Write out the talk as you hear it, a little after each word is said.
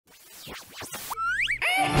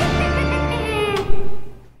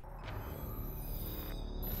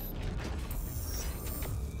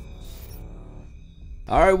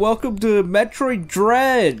Alright, welcome to Metroid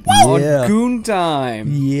Dread on Goon Time.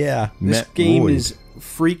 Yeah. This game is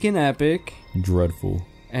freaking epic. Dreadful.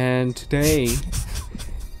 And today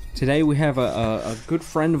we have a good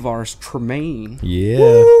friend of ours, Tremaine. Yeah.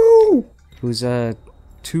 Woo! Who's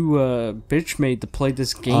too bitch made to play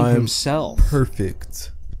this game himself.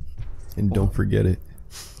 Perfect. And don't forget it.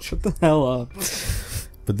 Shut the hell up.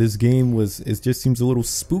 But this game it just seems a little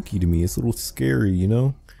spooky to me. It's a little scary, you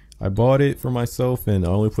know? I bought it for myself and I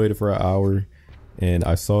only played it for an hour, and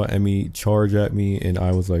I saw E.M.M.I charge at me and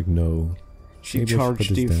I was like, no. She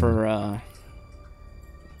charged you for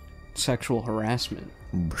sexual harassment.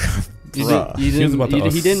 He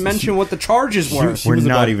didn't mention what the charges were. We're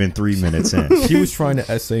not even 3 minutes in. She was trying to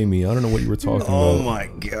essay me. I don't know what you were talking about. Oh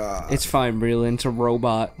my god. It's fine, Breland. It's a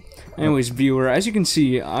robot. Anyways, viewer, as you can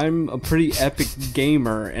see, I'm a pretty epic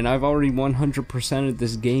gamer, and I've already 100%ed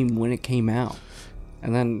this game when it came out.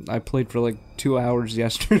 And then I played for like 2 hours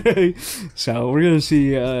yesterday. So we're gonna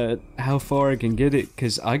see how far I can get it,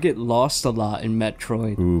 because I get lost a lot in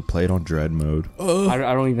Metroid. Ooh, played on Dread mode. I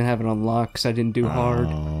don't even have it unlocked because I didn't do hard.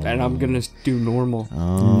 And I'm gonna do normal.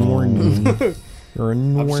 Normie. You're a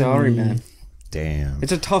normie. I'm sorry, man. Damn.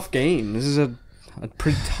 It's a tough game. This is a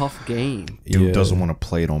pretty tough game. Who doesn't want to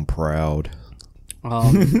play it on Proud?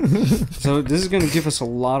 So this is gonna give us a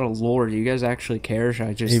lot of lore. Do you guys actually care? Or should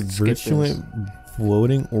I just skip this?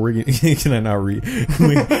 Floating organ. Can I not read?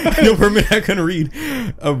 No permit. I couldn't read.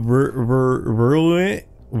 A virulent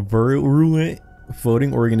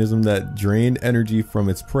floating organism that drained energy from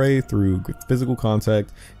its prey through physical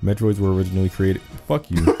contact. Metroids were originally created.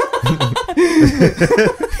 Fuck you.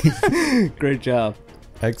 Great job.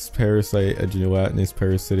 Parasite, a gelatinous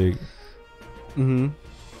parasitic. You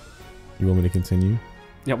want me to continue?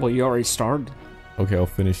 Yeah. Well, you already started. Okay, I'll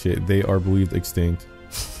finish it. They are believed extinct.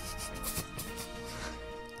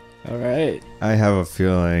 All right. I have a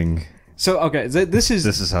feeling. So okay, this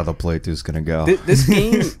is how the playthrough's gonna go. This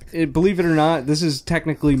game, believe it or not, this is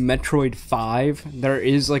technically Metroid 5. There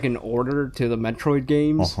is like an order to the Metroid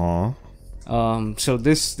games. So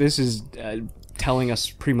this is telling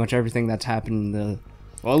us pretty much everything that's happened in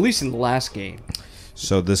at least in the last game.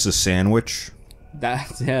 So this is Sandwich.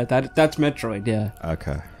 That's Metroid. Yeah.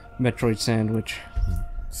 Okay. Metroid Sandwich.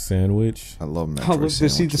 Sandwich. I love Metroid. Oh, look,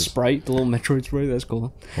 see the sprite, the little Metroid sprite. That's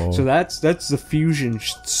cool. Oh. So that's the fusion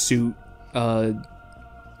suit.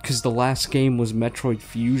 Because the last game was Metroid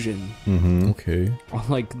Fusion. Okay. On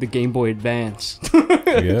like the Game Boy Advance.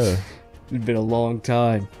 Yeah. It's been a long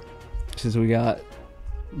time since we got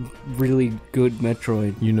really good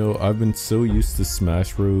Metroid. You know, I've been so used to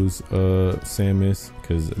Smash Bros. Samus,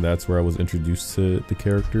 because that's where I was introduced to the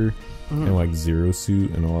character, and like Zero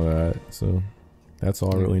Suit and all that. So that's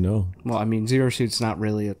all I really know. Well, I mean, Zero Suit's not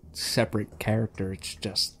really a separate character. It's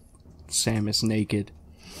just Samus naked.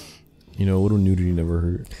 You know, a little nudity never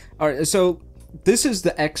hurt. Alright, so this is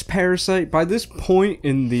the X Parasite. By this point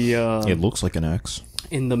in the... it looks like an X.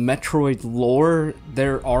 In the Metroid lore,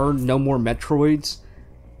 there are no more Metroids.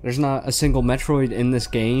 There's not a single Metroid in this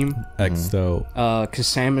game. X'd out. Because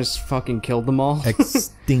Samus fucking killed them all.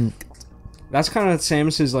 Extinct. That's kind of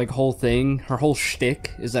Samus's like whole thing. Her whole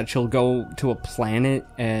shtick is that she'll go to a planet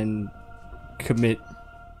and commit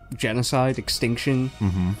genocide, extinction.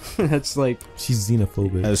 That's like... She's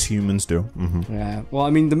xenophobic. As humans do. Yeah. Well, I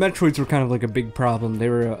mean, the Metroids were kind of like a big problem. They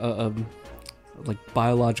were like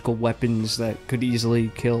biological weapons that could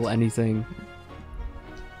easily kill anything.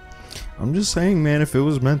 I'm just saying, man, if it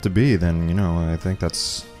was meant to be, then, you know, I think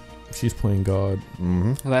that's... She's playing God.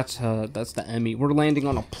 That's the E.M.M.I. We're landing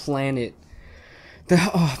on a planet.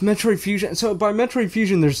 Metroid Fusion. So by Metroid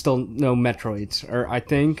Fusion, there's still no Metroids, or I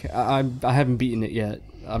think I haven't beaten it yet.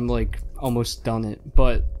 I'm like almost done it,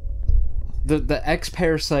 but the X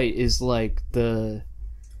Parasite is like the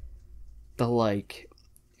like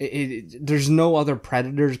there's no other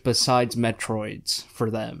predators besides Metroids for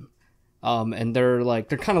them, and they're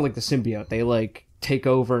kind of like the symbiote. They like take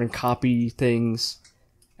over and copy things,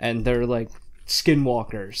 and they're like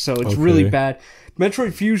skinwalkers. So it's really bad.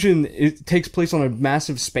 Metroid Fusion, it takes place on a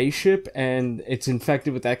massive spaceship, and it's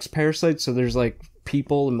infected with X Parasites, so there's like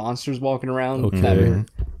people and monsters walking around that are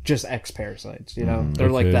just X Parasites, you know? They're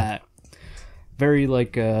like that. Very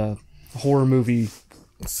like horror movie.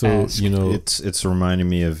 So, you know... It's reminding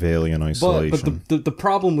me of Alien Isolation. But the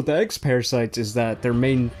problem with the X Parasites is that their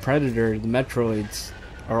main predator, the Metroids,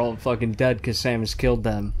 are all fucking dead because Samus killed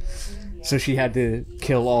them. So she had to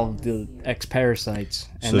kill all of the X-Parasites.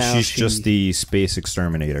 So she's just the space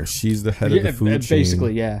exterminator. She's the head of the food chain.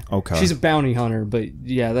 Basically, yeah. Okay. She's a bounty hunter, but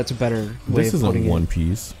yeah, that's a better way of putting it. This isn't One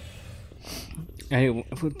Piece. Hey,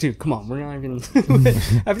 dude, come on, we're not even. I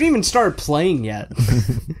haven't even started playing yet.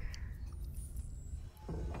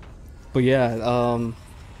 But yeah,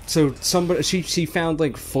 so somebody she found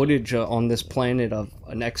like footage on this planet of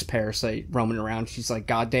an X parasite roaming around. She's like,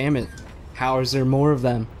 God damn it, how is there more of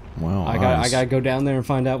them? Wow. I gotta go down there and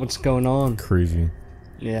find out what's going on. Crazy.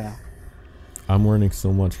 Yeah. I'm learning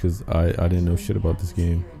so much because I didn't know shit about this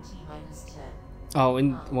game. Oh,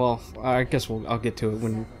 and well, I guess I'll get to it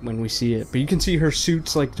when we see it. But you can see her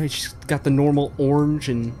suits, like she's got the normal orange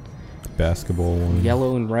and Basketball one.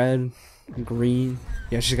 yellow and red and green.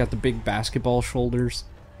 Yeah, she's got the big basketball shoulders.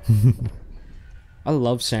 I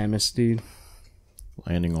love Samus, dude.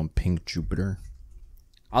 Landing on pink Jupiter.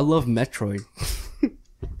 I love Metroid.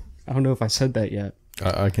 I don't know if I said that yet.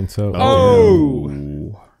 I can tell.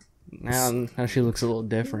 Oh! Yeah. Now she looks a little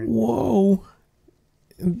different. Whoa.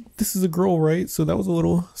 This is a girl, right? So that was a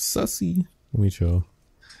little sussy. Let me show.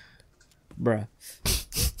 Bruh.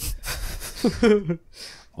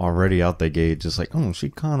 Already out the gate, just like, oh, she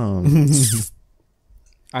kind of...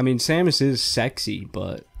 I mean, Samus is sexy,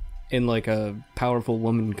 but in like a powerful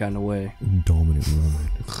woman kind of way. Dominant woman.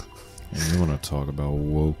 You want to talk about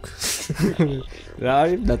woke?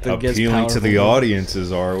 Nothing gets Appealing to the powerful.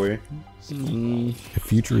 audiences, are we? The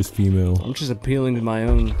future is female. I'm just appealing to my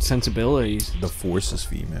own sensibilities. The force is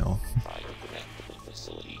female.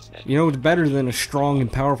 You know what's better than a strong and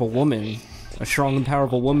powerful woman? A strong and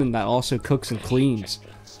powerful woman that also cooks and cleans.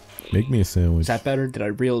 Make me a sandwich. Is that better? Did I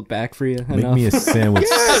reel it back for you? Make me a sandwich.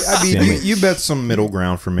 I mean, you bet some middle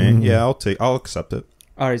ground for me. Mm-hmm. Yeah, I'll accept it.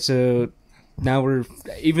 Alright, so now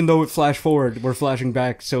even though it flashed forward, we're flashing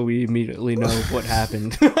back so we immediately know what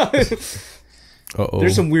happened. Uh-oh.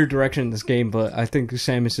 There's some weird direction in this game, but I think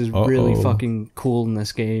Samus is really fucking cool in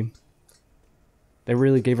this game. They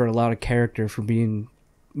really gave her a lot of character for being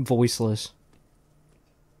voiceless.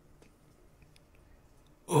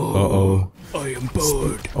 Uh-oh. I am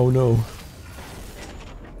bored. Oh no.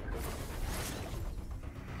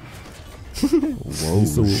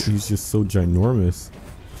 Whoa. He's just so ginormous.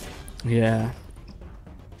 Yeah.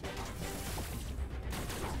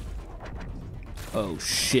 Oh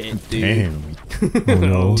shit, dude. Damn. Oh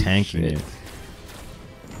no. Tanking it.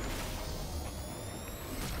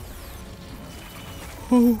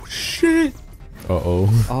 Oh shit.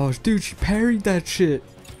 Uh-oh. Oh dude, she parried that shit.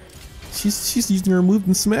 She's using her move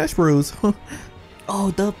in Smash Bros. Huh.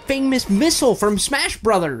 Oh, the famous missile from Smash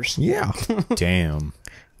Brothers. Yeah. Damn.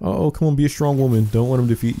 Uh-oh, come on, be a strong woman. Don't let him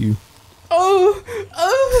defeat you. Oh.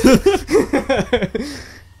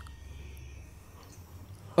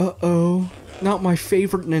 Uh-oh. Not my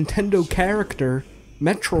favorite Nintendo character,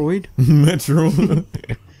 Metroid. Metro.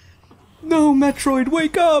 No, Metroid,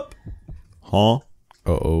 wake up! Huh?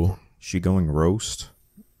 Uh-oh. She going roast?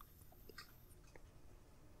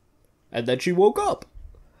 And then she woke up.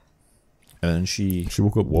 And then she She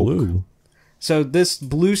woke up blue. So this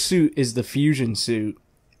blue suit is the fusion suit.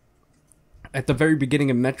 At the very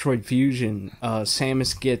beginning of Metroid Fusion,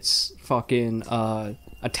 Samus gets fucking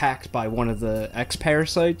attacked by one of the X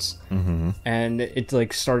parasites, and it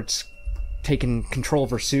like starts taking control of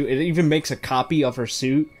her suit. It even makes a copy of her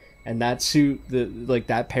suit, and that suit,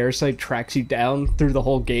 that parasite tracks you down through the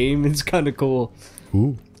whole game. It's kind of cool.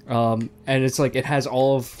 Ooh. And it's like it has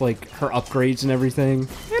all of like her upgrades and everything.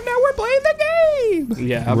 And now we're playing the game.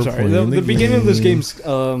 Yeah, I'm We're sorry. playing The the beginning of this game. game's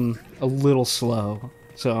a little slow,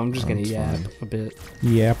 so I'm just gonna yap a bit.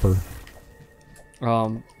 Yapper.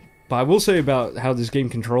 But I will say about how this game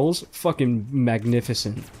controls, fucking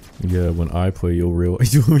magnificent. Yeah, when I play, you'll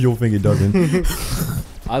think it doesn't.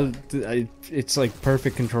 It's like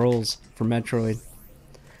perfect controls for Metroid.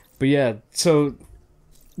 But yeah, so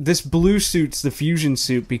this blue suit's the fusion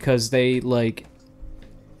suit because they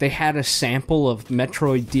had a sample of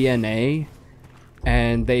Metroid DNA,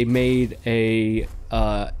 and they made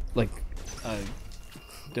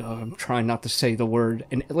I'm trying not to say the word,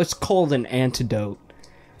 and let's call it an antidote.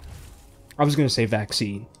 I was gonna say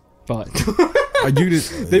vaccine, but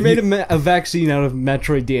they made a vaccine out of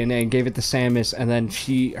Metroid DNA and gave it to Samus, and then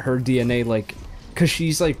her DNA, because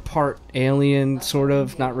she's like part alien, sort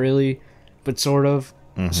of, not really, but sort of.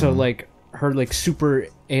 So her super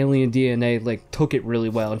alien DNA took it really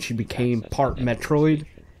well, and she became part Metroid,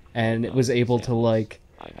 and it was able to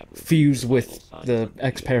fuse with the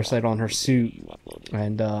X parasite on her suit,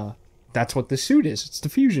 and that's what the suit is. It's the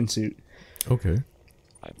fusion suit. Okay.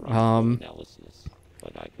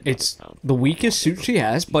 It's the weakest suit she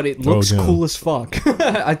has, but it looks cool as fuck.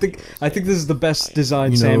 I think this is the best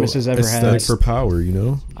design Samus has ever had. Aesthetic for power, you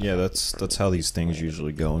know? Yeah, that's how these things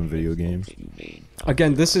usually go in video games.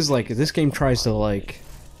 Again, this game tries to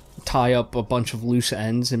tie up a bunch of loose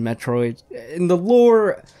ends in Metroid. And the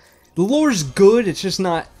lore's good, it's just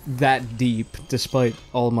not that deep, despite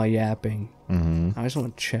all my yapping. I just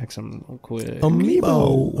want to check something real quick.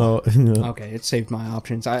 Amiibo! Oh, Okay, it saved my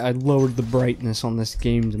options. I lowered the brightness on this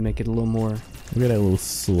game to make it a little more look at that little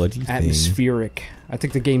sludgy thing. atmospheric. I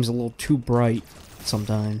think the game's a little too bright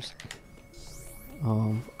sometimes.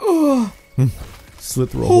 Slid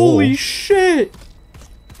through a hole. Holy shit!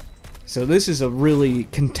 So this is a really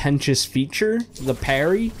contentious feature, the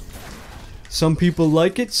parry. Some people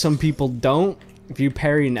like it, some people don't. If you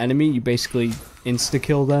parry an enemy, you basically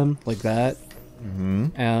insta-kill them, like that.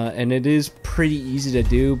 And it is pretty easy to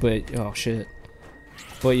do, but... oh, shit.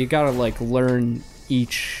 But you gotta, like, learn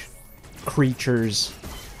each creature's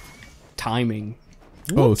timing.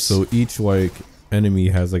 Oh, Whoops. so each, like, enemy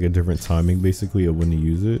has, like, a different timing, basically, of when to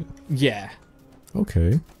use it? Yeah.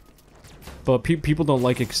 Okay. But people don't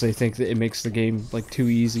like it because they think that it makes the game, like, too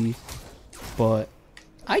easy. But...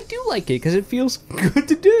 I do like it because it feels good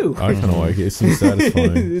to do. I kind of like it. It seems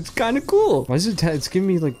satisfying. It's kind of cool. Why is it? It's giving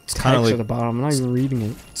me like text like, at the bottom. I'm not even reading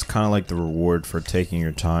it. It's kind of like the reward for taking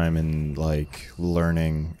your time and like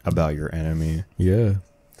learning about your enemy. Yeah.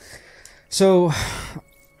 So,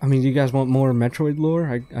 I mean, do you guys want more Metroid lore?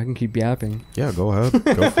 I can keep yapping. Yeah, go ahead.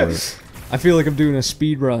 Go for it. I feel like I'm doing a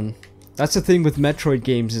speed run. That's the thing with Metroid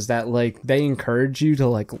games is that like they encourage you to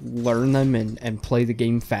like learn them and play the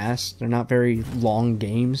game fast. They're not very long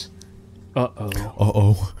games. Uh-oh.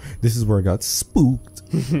 Uh-oh. This is where I got spooked.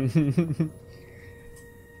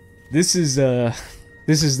 This is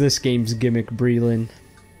this game's gimmick, Breland.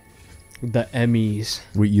 The E.M.M.Is.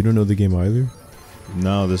 Wait, you don't know the game either?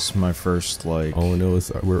 No, this is my first like. Oh no,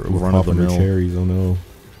 we're Run of the popping our mill. cherries. Oh no.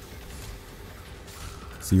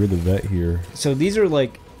 So you're the vet here. So these are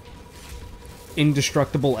like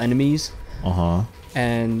indestructible enemies,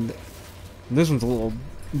 and this one's a little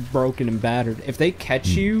broken and battered. If they catch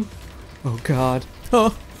you, oh god.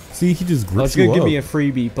 Huh. See, he just Well, grips it's gonna you give up. me a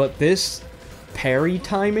freebie, but this parry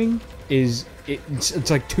timing is it's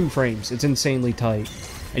like 2 frames. It's insanely tight,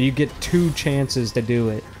 and you get 2 chances to do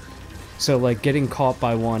it. So like getting caught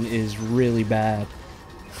by one is really bad.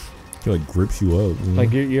 He like grips you up. You know?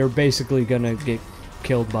 Like you're basically gonna get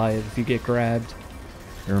killed by it if you get grabbed.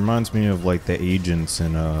 It reminds me of like the agents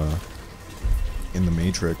in the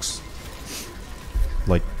Matrix.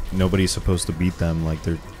 Like nobody's supposed to beat them. Like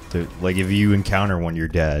they're like if you encounter one, you're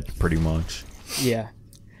dead, pretty much. Yeah.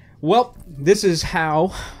 Well, this is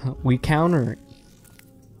how we counter it.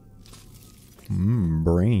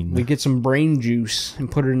 Brain. We get some brain juice and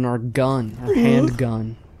put it in our gun, our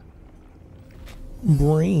handgun.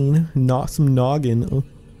 Brain, not some noggin.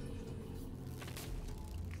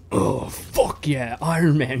 Oh, fuck yeah,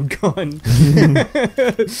 Iron Man gun.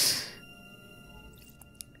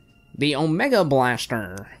 The Omega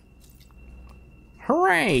Blaster.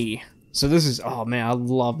 Hooray! So this is, oh man, I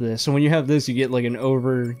love this. So when you have this, you get like an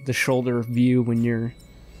over-the-shoulder view when you're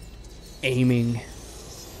aiming.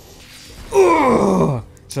 Ugh!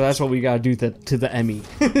 So that's what we gotta do to the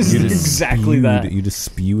E.M.M.I. Exactly that. You just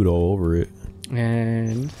spewed all over it.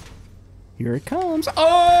 And here it comes.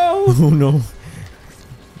 Oh! Oh no.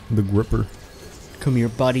 The gripper. Come here,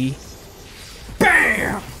 buddy.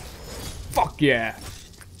 Bam! Fuck yeah.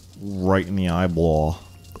 Right in the eyeball.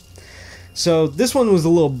 So this one was a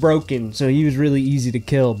little broken, so he was really easy to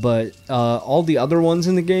kill, but all the other ones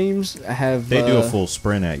in the games have... They do a full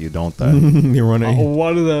sprint at you, don't they? You run a...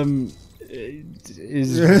 one of them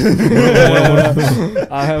is...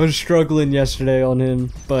 I was struggling yesterday on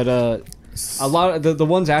him, but a lot of the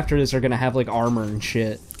ones after this are going to have like armor and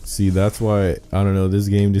shit. See, that's why, I don't know, this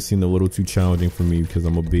game just seemed a little too challenging for me because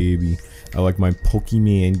I'm a baby. I like my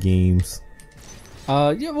Pokemon games.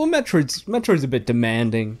 Yeah, well, Metroid's a bit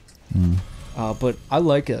demanding. But I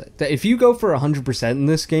like it. If you go for 100% in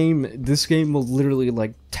this game will literally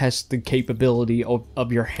like test the capability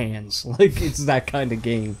of your hands. Like it's that kind of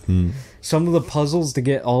game. Some of the puzzles to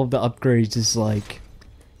get all of the upgrades is like,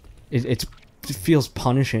 it feels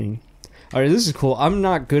punishing. All right, this is cool. I'm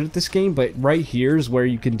not good at this game, but right here is where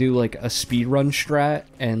you can do like a speedrun strat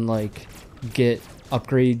and like get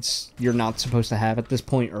upgrades you're not supposed to have at this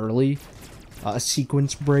point early. A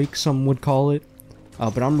sequence break, some would call it.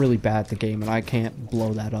 But I'm really bad at the game, and I can't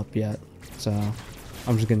blow that up yet. So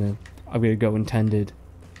I'm gonna go intended,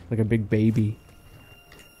 like a big baby.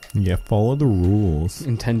 Yeah, follow the rules.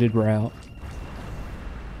 Intended route.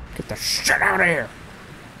 Get the shit out of here.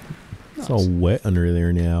 It's all wet under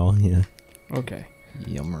there now. Yeah. Okay.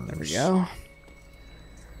 Yummers. There we go.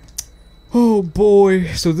 Oh boy.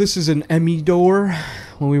 So this is an E.M.M.I door.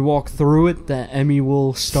 When we walk through it, the E.M.M.I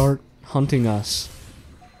will start hunting us.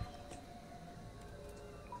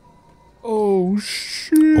 Oh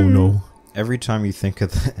shit! Oh no. Every time you think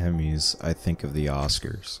of the Emmys, I think of the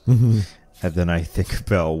Oscars. And then I think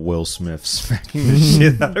about Will Smith smacking the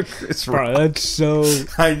shit out of Chris Rock. Bro, that's so...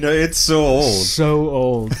 I know, it's so old. So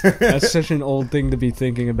old. That's such an old thing to be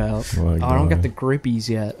thinking about. Oh, I don't got the grippies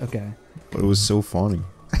yet. Okay. But it was so funny.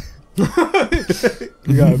 Yeah,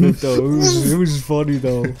 though. It was funny,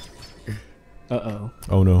 though. Uh-oh.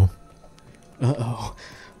 Oh no. Uh-oh.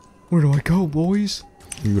 Where do I go, boys?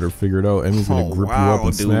 You better figure it out. Emmy's gonna grip you wow, up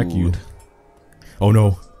and dude. smack you. Oh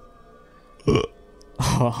no.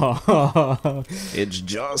 It's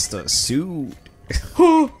just a suit.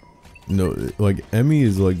 No, like Emmy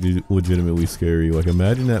is like legitimately scary. Like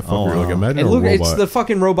imagine that fucker. wow. Like imagine And a look, robot. it's the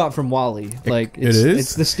fucking robot from WALL-E. Like, it is?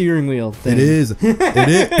 It's the steering wheel thing. It is. It is. Like,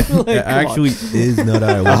 It come on. actually is. Now that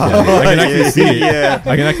I look at it, I can actually see it. Yeah.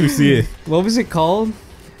 I can actually see it. What was it called?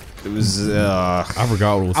 It was, I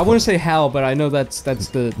forgot what it was. I want to say HAL, but I know that's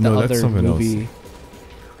the No, that's other something movie.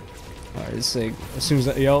 Alright, let's see. As soon as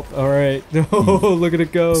that, yep. Alright. Oh, look at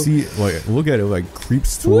it go. See, like, look at it. Like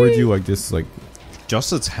creeps towards you. Like just like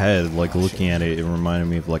just its head, like looking at it, it reminded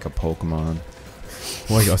me of like a Pokemon.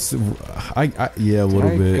 like yeah, a little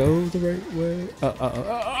Did I bit. go the right way?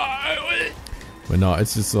 But no,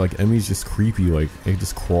 it's just like Emmy's just creepy. Like it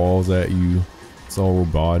just crawls at you. It's all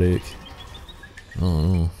robotic. I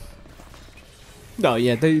don't know. No,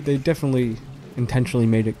 yeah, they definitely intentionally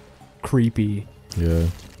made it creepy. Yeah.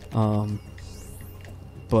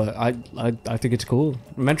 But I think it's cool.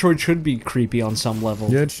 Metroid should be creepy on some level.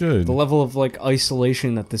 Yeah, it should. The level of like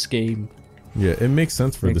isolation that this game. Yeah, it makes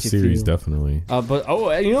sense for Makes the you series, feel. definitely. But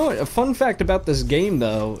you know what? A fun fact about this game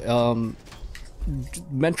though,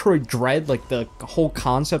 Metroid Dread, like the whole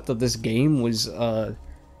concept of this game was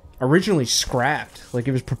originally scrapped. Like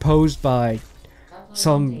it was proposed by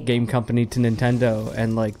some game company to Nintendo,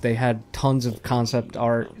 and like they had tons of concept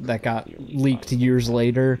art that got leaked years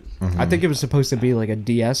later. I think it was supposed to be like a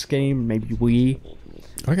DS game, maybe Wii.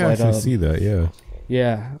 I can actually see that. Yeah.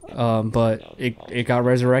 Yeah, but it got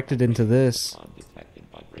resurrected into this.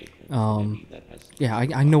 Yeah,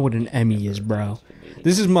 I know what an E.M.M.I is, bro.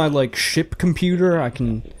 This is my like ship computer. I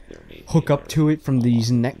can hook up to it from these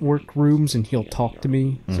network rooms, and he'll talk to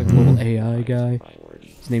me. It's like a little AI guy.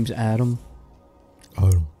 His name's Adam.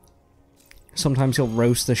 Oh. Sometimes he'll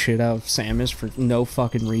roast the shit out of Samus for no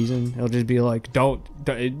fucking reason. He'll just be like, don't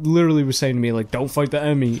it literally was saying to me, like, don't fight the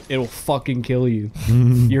E.M.M.I. It'll fucking kill you.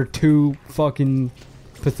 You're too fucking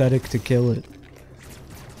pathetic to kill it.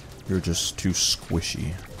 You're just too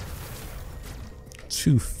squishy.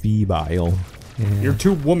 Too feeble. You're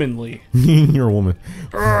too womanly. You're a woman.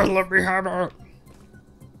 Let me have it.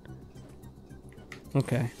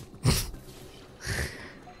 Okay.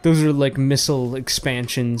 Those are like missile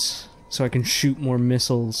expansions, so I can shoot more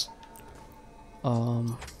missiles.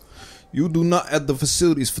 You do not have the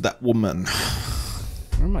facilities for that woman.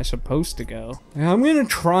 Where am I supposed to go? I'm gonna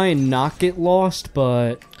try and not get lost,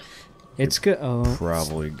 but it's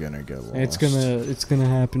Probably gonna get lost. it's gonna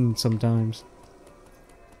happen sometimes.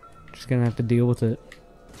 Just gonna have to deal with it.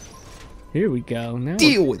 Here we go. Now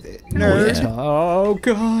Deal with it, Oh, nerd. yeah. Oh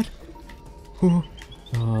god.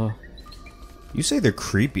 You say they're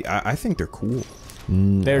creepy. I think they're cool.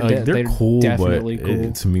 They're cool, definitely but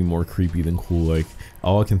cool. to me more creepy than cool. Like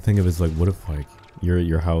all I can think of is like, what if like you're at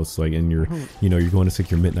your house, like, and you're you're going to take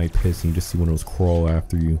your midnight piss, and you just see one of those crawl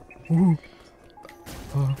after you.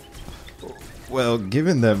 Well,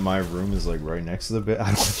 given that my room is like right next to the bed, I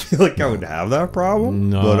don't feel like I would have that problem.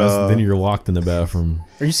 No, but then you're locked in the bathroom.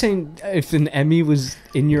 Are you saying if an E.M.M.I was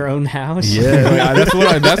in your own house? Yeah,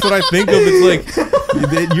 like, that's what I think of. It's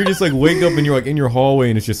like you're just like wake up and you're like in your hallway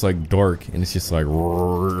and it's just like dark and it's just like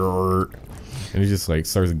and it just like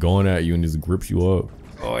starts going at you and just grips you up.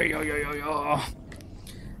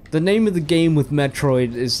 The name of the game with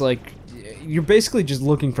Metroid is like you're basically just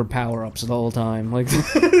looking for power-ups the whole time. Like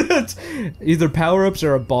it's either power-ups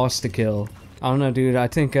or a boss to kill. I don't know, dude. I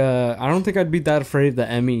think I don't think I'd be that afraid of the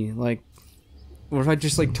E.M.M.I. Like, what if I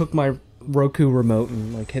just like took my Roku remote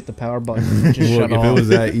and like hit the power button and just Look, shut if off? it was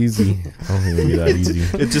that easy, I don't think it'd be that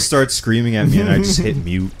easy. it just starts screaming at me and I just hit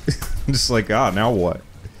mute. I'm just like, now what?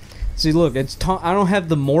 See, look, it's I don't have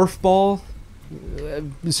the morph ball,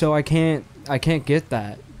 so I can't get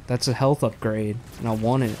that. That's a health upgrade, and I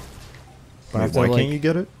want it. But I have to, Why like, can't you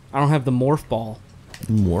get it? I don't have the morph ball.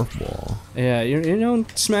 Morph ball. Yeah, you know in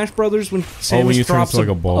Smash Brothers when when Samus you turn drops into, like,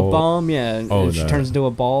 a a ball? bomb, yeah, and she that. turns into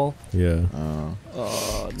a ball. Yeah.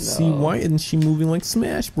 Oh no. See, why isn't she moving like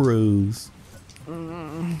Smash Bros?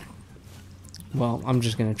 Well, I'm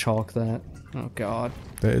just gonna chalk that. Oh god.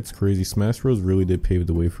 It's crazy. Smash Bros really did pave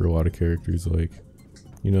the way for a lot of characters. Like,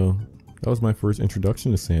 that was my first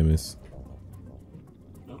introduction to Samus.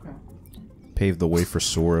 Paved the way for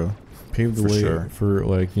Sora. Paved the way for,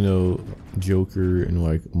 like, you know, Joker and,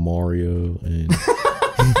 like, Mario and...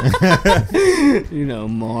 You know,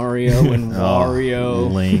 Mario and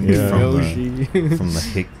Wario. Link Yoshi. from the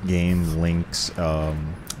hit game Link's, The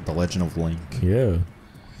Legend of Link. Yeah.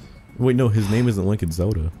 Wait, no, his name isn't Link, it's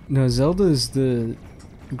Zelda. No, Zelda is the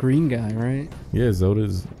green guy, right? Yeah,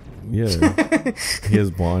 Zelda's... Yeah. He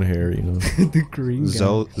has blonde hair, you know. The green guy.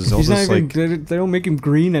 Zelda's He's not even, like... they don't make him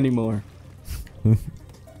green anymore.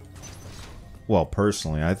 Well,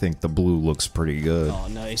 personally, I think the blue looks pretty good. Oh,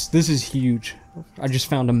 nice. This is huge. I just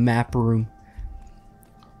found a map room.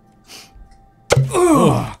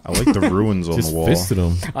 I like the ruins on Just the wall. fisted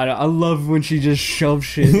him. I love when she just shoves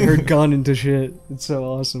shit, her gun into shit. It's so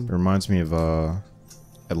awesome. It reminds me of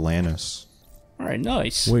Atlantis. Alright,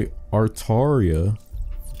 nice. Wait, Artaria?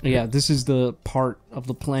 Yeah, this is the part of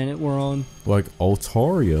the planet we're on. Like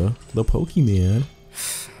Altaria, the Pokemon.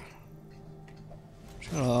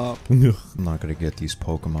 Shut up. I'm not gonna get these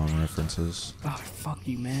Pokemon references. Oh, fuck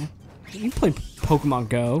you, man. You play Pokemon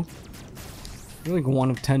Go. You're like one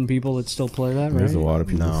of 10 people that still play that, right? There's a lot of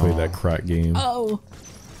people who play that crack game. Oh.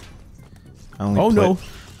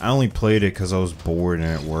 I only played it because I was bored and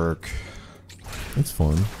at work. It's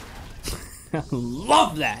fun. I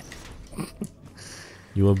love that.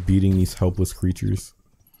 You love beating these helpless creatures.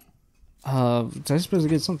 Was I supposed to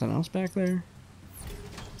get something else back there?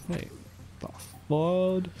 Wait. The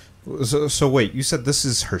flood? So wait, you said this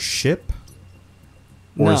is her ship?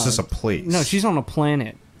 Or is this a place? No, she's on a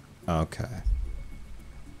planet. Okay.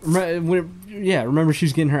 Yeah, remember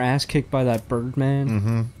she's getting her ass kicked by that bird man?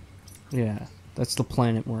 Mm-hmm. Yeah, that's the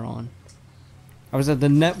planet we're on. I was at the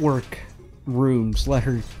network rooms, let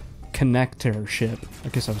her connect to her ship. I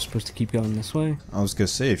guess I was supposed to keep going this way. I was gonna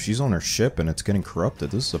say, if she's on her ship and it's getting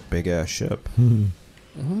corrupted, this is a big-ass ship.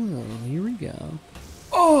 Oh, here we go.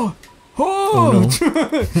 Oh! Oh!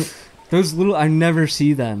 no. Those little... I never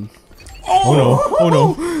see them. Oh no! Oh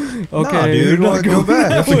no! Okay, nah, dude, you're not go back.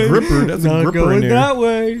 That's a gripper. That's a not gripper going in there. that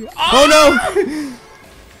way. Oh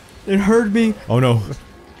no! It hurt me. Oh no!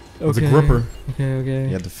 It's a gripper. Okay.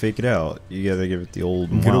 You have to fake it out. You gotta give it the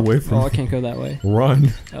old Get away from Oh, me. I can't go that way.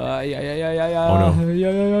 Run. Yeah. Oh, no.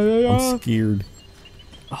 Yeah. I'm scared.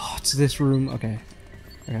 Oh, it's this room. Okay.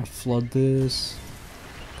 I gotta flood this.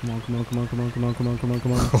 Come on.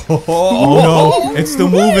 Oh no! It's still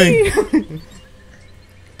moving!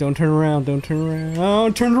 Don't turn around. Oh,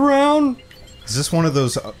 turn around! Is this one of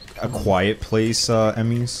those a quiet place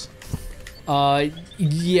Emmys?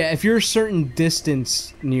 Yeah, if you're a certain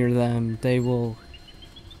distance near them, they will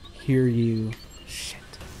hear you. Shit.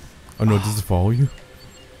 Oh no, does it follow you?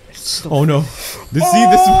 So Oh no. This is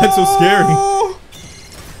why it's so scary.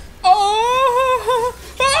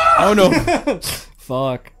 Oh no.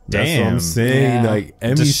 Fuck. That's what I'm Damn. saying. Yeah. Like,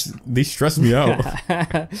 Emmys, they stress me out.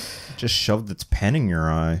 Just shoved its pen in your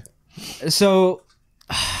eye. So,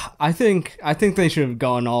 I think they should have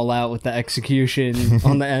gone all out with the execution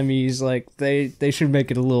on the Emmys. Like they should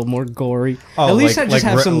make it a little more gory. Oh, At least like- I just like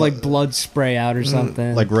have re- some like blood spray out or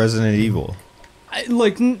something. Like Resident Evil.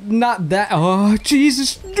 Not that. Oh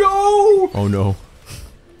Jesus, no! Oh no.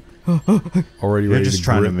 Already You're ready just to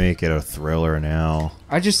trying to grip. make it a thriller now.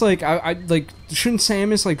 I just like I like shouldn't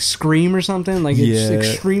Samus like scream or something? Like it's Yeah.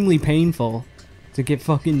 extremely painful to get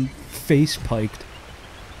fucking face piked.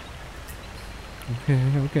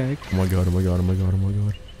 Okay. Oh my god, oh my god, oh my god, oh my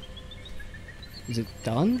god. Is it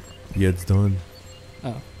done? Yeah, it's done.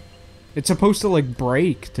 Oh. It's supposed to like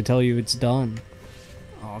break to tell you it's done.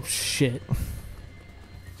 Oh shit.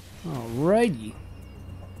 Alrighty.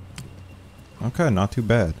 Okay, not too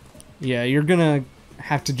bad. Yeah, you're gonna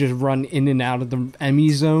have to just run in and out of the Emmy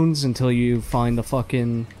zones until you find the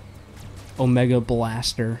fucking Omega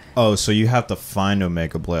Blaster. Oh, so you have to find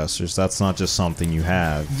Omega Blasters. That's not just something you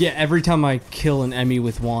have. Yeah, every time I kill an Emmy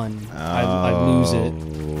with one, I lose it.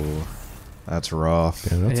 Oh, that's rough.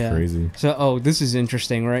 Yeah, that's crazy. So, this is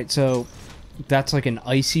interesting, right? So, that's like an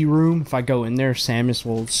icy room. If I go in there, Samus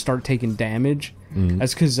will start taking damage.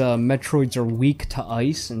 That's because Metroids are weak to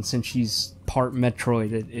ice, and since she's part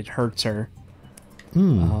Metroid, it hurts her.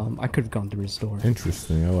 I could have gone through his door.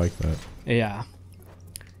 Interesting, I like that. Yeah.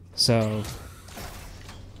 So,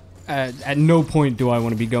 at no point do I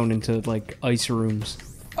want to be going into, like, ice rooms.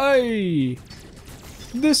 Hey!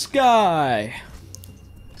 This guy!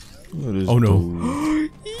 Oh no.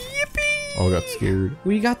 Yippee! Oh, I got scared.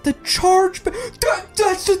 We got the charge...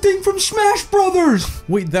 That's the thing from Smash Brothers!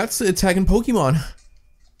 Wait, that's attacking Pokemon.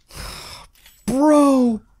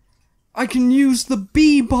 Bro! I can use the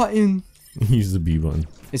B button! Use the B button.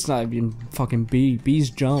 It's not even fucking B. B's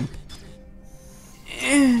jump.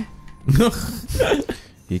 You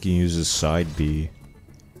He can use his side B.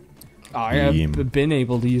 I have been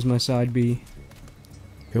able to use my side B.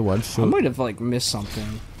 Hey, why I might have like missed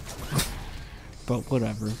something, but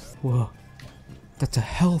whatever. Whoa, that's a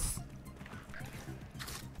health.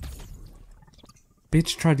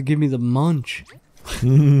 Bitch tried to give me the munch.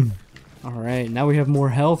 All right, now we have more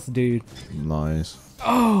health, dude. Nice.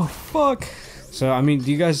 Oh fuck. So I mean, do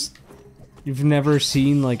you guys? You've never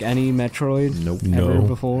seen like any Metroid? Nope. Ever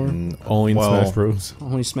before? Only in Smash Bros.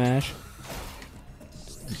 Only Smash.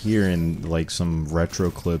 Here in like some retro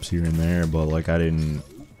clips here and there, but like I didn't.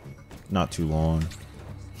 Not too long.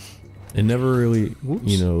 It never really, Whoops.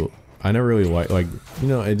 you know, I never really like, you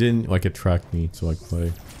know, it didn't like attract me to like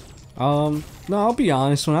play. No, I'll be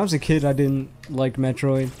honest. When I was a kid, I didn't like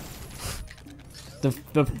Metroid.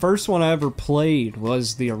 The first one I ever played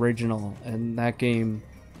was the original, and that game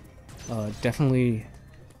definitely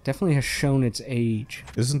has shown its age.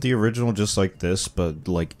 Isn't the original just like this, but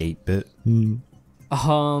like 8-bit?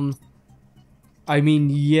 I mean,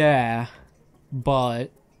 yeah,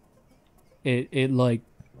 but it like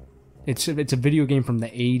it's a video game from the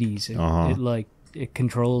 80s. It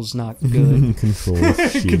controls not good.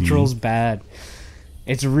 It controls bad.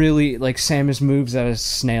 It's really like Samus moves at a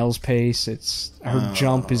snail's pace. Her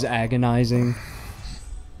jump is agonizing.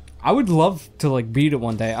 I would love to like beat it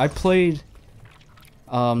one day. I played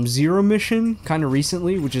Zero Mission kind of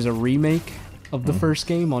recently, which is a remake of the first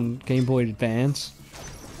game on Game Boy Advance.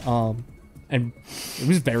 And it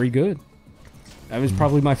was very good. That was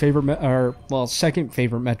probably my favorite, second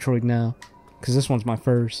favorite Metroid now, because this one's my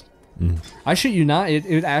first. I shit you not,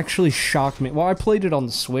 it actually shocked me. Well, I played it on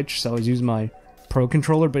the Switch, so I was using my Pro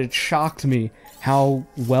Controller, but it shocked me how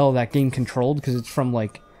well that game controlled, because it's from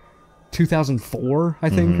like 2004, I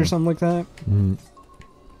think, or something like that.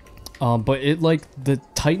 But it like the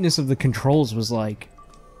tightness of the controls was like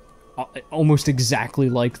almost exactly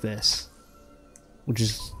like this, which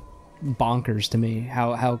is bonkers to me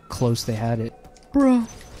how close they had it. Bruh.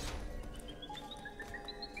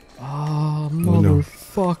 Oh,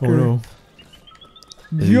 motherfucker. Oh,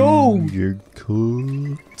 no. Yo! You're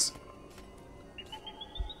cooked.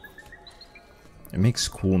 It makes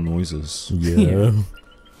cool noises. Yeah.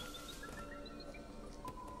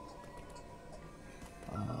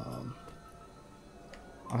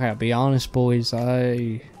 Okay, I'll be honest, boys.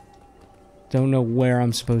 I don't know where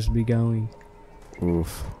I'm supposed to be going.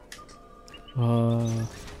 Oof.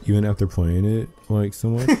 Even after playing it like so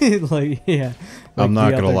much, like yeah. I'm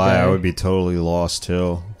like not gonna lie, I would be totally lost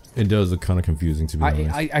too. it does look kind of confusing to be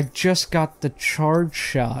honest. I just got the charge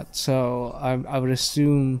shot, so I would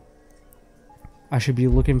assume I should be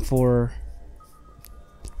looking for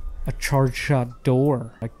a charge shot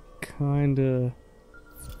door. I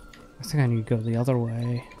think I need to go the other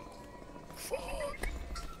way. Fuck.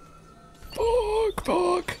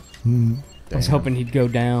 I was hoping he'd go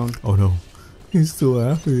down. Oh no, he's still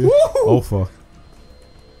after you. Woo! Oh fuck.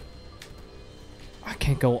 I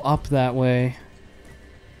can't go up that way.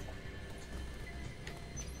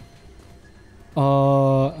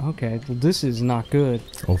 Okay, well this is not good.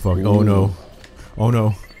 Oh fuck. Oh no. Oh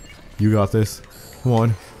no. You got this. Come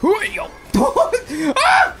on. Come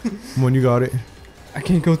on, you got it. I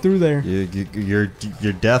can't go through there. You're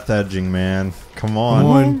death edging, man. Come on.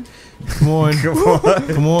 Come on. Come on. Come on.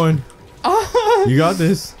 Come on. You got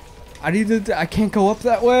this. I can't go up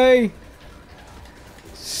that way.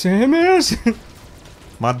 Samus?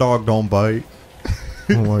 My dog don't bite.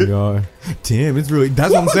 Oh my god. Damn, it's really,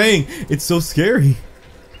 that's what I'm saying. It's so scary.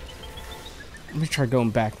 Let me try going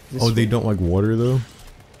back this Oh, way. they don't like water though?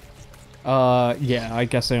 Yeah, I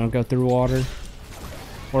guess they don't go through water.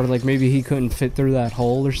 Or like maybe he couldn't fit through that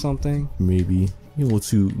hole or something. Maybe. A little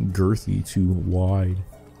too girthy, too wide.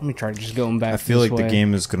 Let me try just going back I feel this like way. the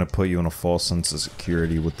game is gonna put you in a false sense of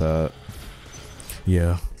security with that.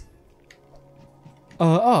 Yeah.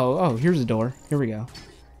 Oh, here's a door. Here we go.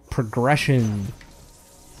 Progression.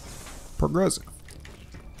 Progressive.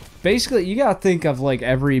 Basically, you gotta think of like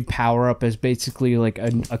every power-up as basically like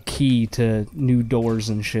a key to new doors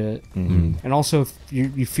and shit. And also, if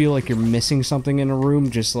you feel like you're missing something in a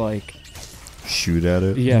room, just like... Shoot at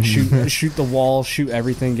it. Yeah, shoot the wall, shoot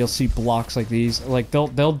everything. You'll see blocks like these. Like,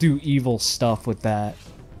 they'll do evil stuff with that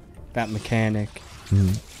mechanic.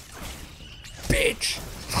 Bitch!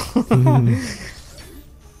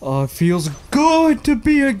 Oh, it feels good to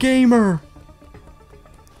be a gamer!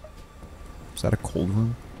 Is that a cold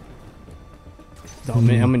room? Oh,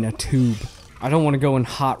 man, I'm in a tube. I don't want to go in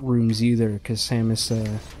hot rooms either, because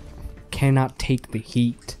Samus cannot take the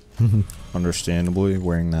heat. Understandably,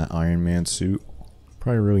 wearing that Iron Man suit.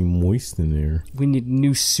 Probably really moist in there. We need a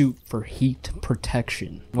new suit for heat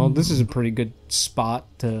protection. Well, this is a pretty good spot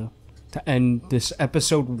to end this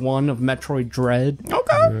episode 1 of Metroid Dread.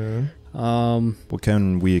 Okay. Yeah. What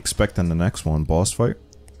can we expect in the next one? Boss fight?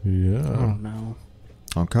 Yeah. I don't know.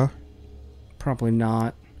 Okay. Probably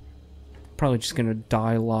not. Probably just gonna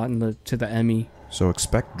die a lot to the E.M.M.I. So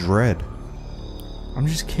expect Dread. I'm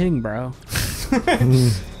just kidding, bro.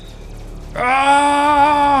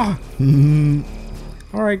 Ah!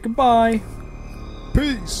 All right, goodbye.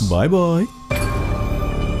 Peace. Bye bye.